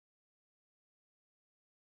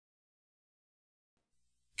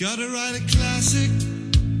Gotta write a classic.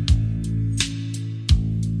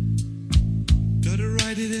 Gotta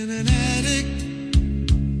write it in an attic.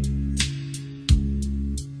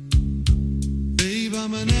 Babe,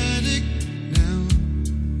 I'm an addict now.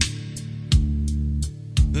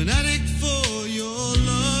 An addict for your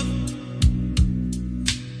love.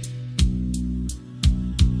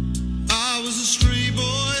 I was a stray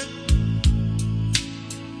boy,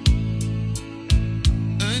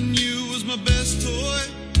 and you was my best toy.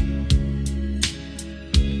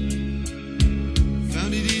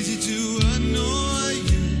 Found it easy to annoy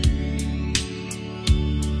you,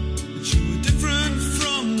 but you were different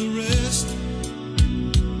from the rest.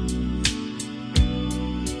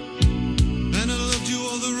 And I loved you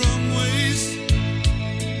all the wrong ways.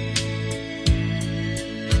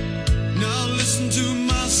 Now listen to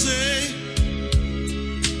my say.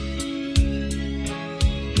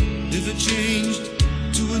 If it changed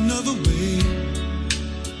to another way,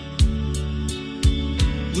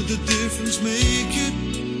 would the difference make it?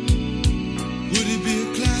 Would it be a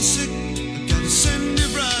classic? I gotta send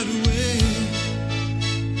it right away.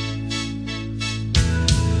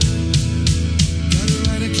 Gotta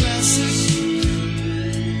write a classic.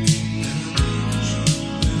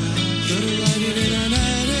 Gotta write it in an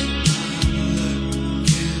attic.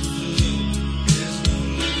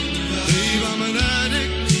 Babe, I'm an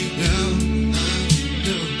addict now.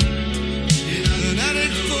 An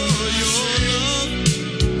addict for your love.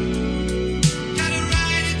 Gotta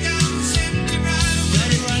write it down, send it right away.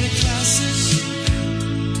 Gotta write a classic.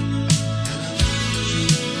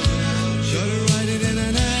 Gotta write it in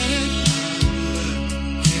an attic.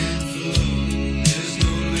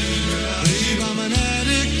 Babe, I'm an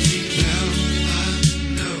addict now.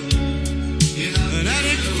 An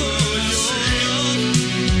addict for your love.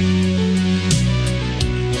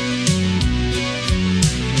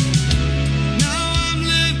 Now I'm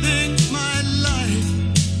living my life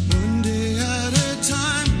one day at a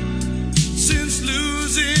time. Since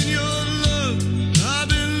losing your love, I've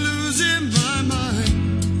been losing my mind.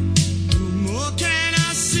 No more can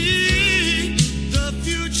I see the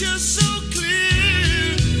future so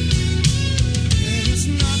clear. And it's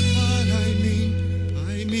not what I mean.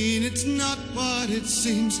 I mean, it's not what it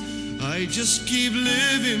seems. I just keep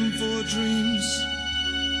living for dreams.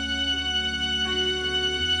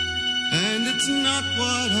 And it's not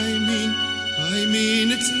what I mean. I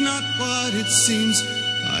mean, it's not what it seems.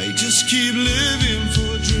 I just keep living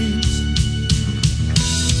for dreams.